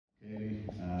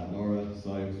Laura,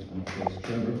 Sid, and of course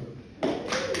Trevor.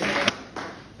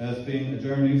 It's been a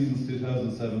journey since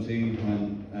 2017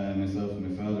 when myself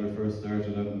and my father first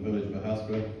started out in the village of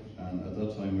Bahaspra, and at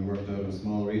that time we worked out of a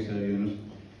small retail unit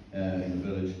in the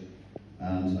village.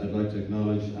 And I'd like to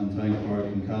acknowledge and thank Mark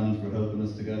and Cannon for helping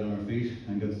us to get on our feet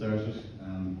and get started.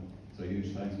 So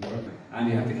huge thanks for it. And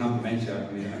you have to compliment you.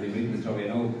 I mean, I've been reading the story.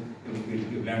 I know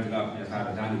you've learned a lot from your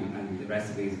father Danny and the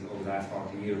recipes over the last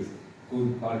 40 years.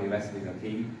 Good quality recipes are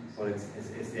key, but it's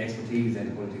the expertise then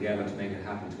to put it together to make it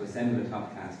happen, to assemble a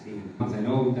top class team. Because I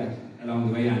know that along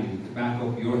the way, Andy, to back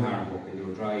up your hard work and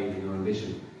your drive and your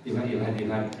ambition, you've had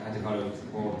to call out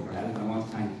support for help. And I want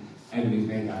to thank everybody who's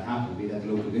made that happen, be that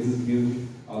the local business community,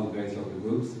 all the various local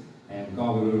groups.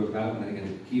 Galway Rural Development, I think,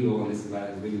 has a key role in this as well,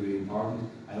 is really, really important.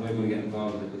 I know everyone get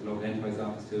involved with the local enterprise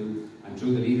office too, and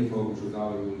through the leader programme, through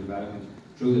Galway Rural Development,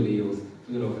 through the LEOs,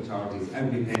 through the local authorities,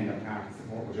 everybody playing their part to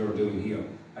support what you're doing here.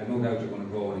 I've no doubt you're going to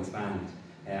grow and expand,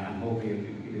 and hopefully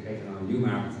you'll be taking on new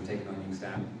markets and taking on new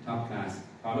staff, top class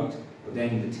product, but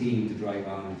then the team to drive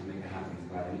on and to make it happen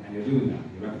as well. And you're doing that.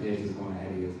 Your reputation is going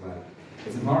ahead of you as well.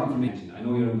 It's important for me. I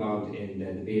know you're involved in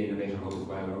the BA Innovation Hub as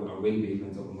well, or will be when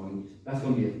it's up and running. That's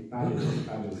going to be a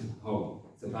fabulous hub,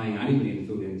 supplying anybody in the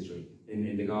food industry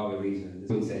in the Galway region.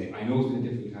 I would say, I know it's been a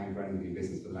difficult time for anybody in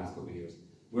business for the last couple of years.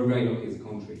 We're very lucky as a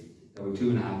country that we're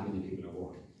 2.5 million people at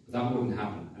work. But that wouldn't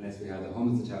happen unless we had the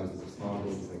hundreds of thousands of small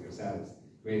businesses like yourselves,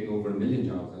 creating over 1 million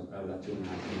jobs out of that 2.5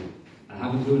 million. And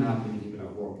having 2.5 million people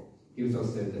at work gives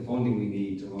us the funding we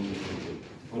need to run this country,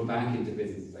 to put back into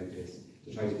businesses like this,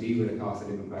 to try to deal with the cost of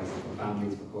living crisis for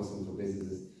families, for customers, for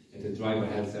businesses, and to drive our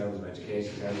health services, our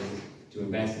education services, to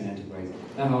invest in enterprise.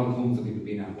 That all comes from people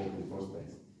being at work in the first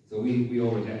place. So we owe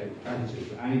gratitude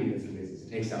to anybody that's in business who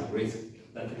takes that risk,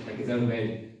 that gets out of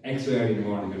bed extra early in the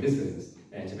morning for this business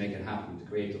to make it happen, to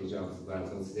create those jobs as well.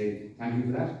 So to say thank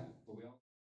you for that.